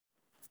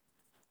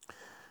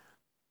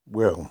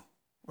Well,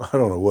 I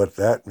don't know what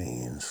that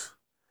means.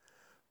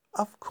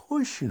 Of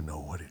course you know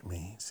what it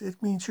means.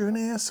 It means you're an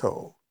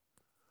asshole.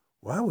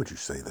 Why would you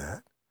say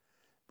that?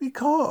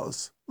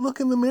 Because look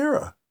in the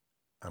mirror.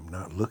 I'm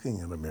not looking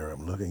in the mirror.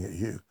 I'm looking at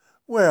you.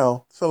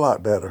 Well, it's a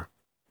lot better.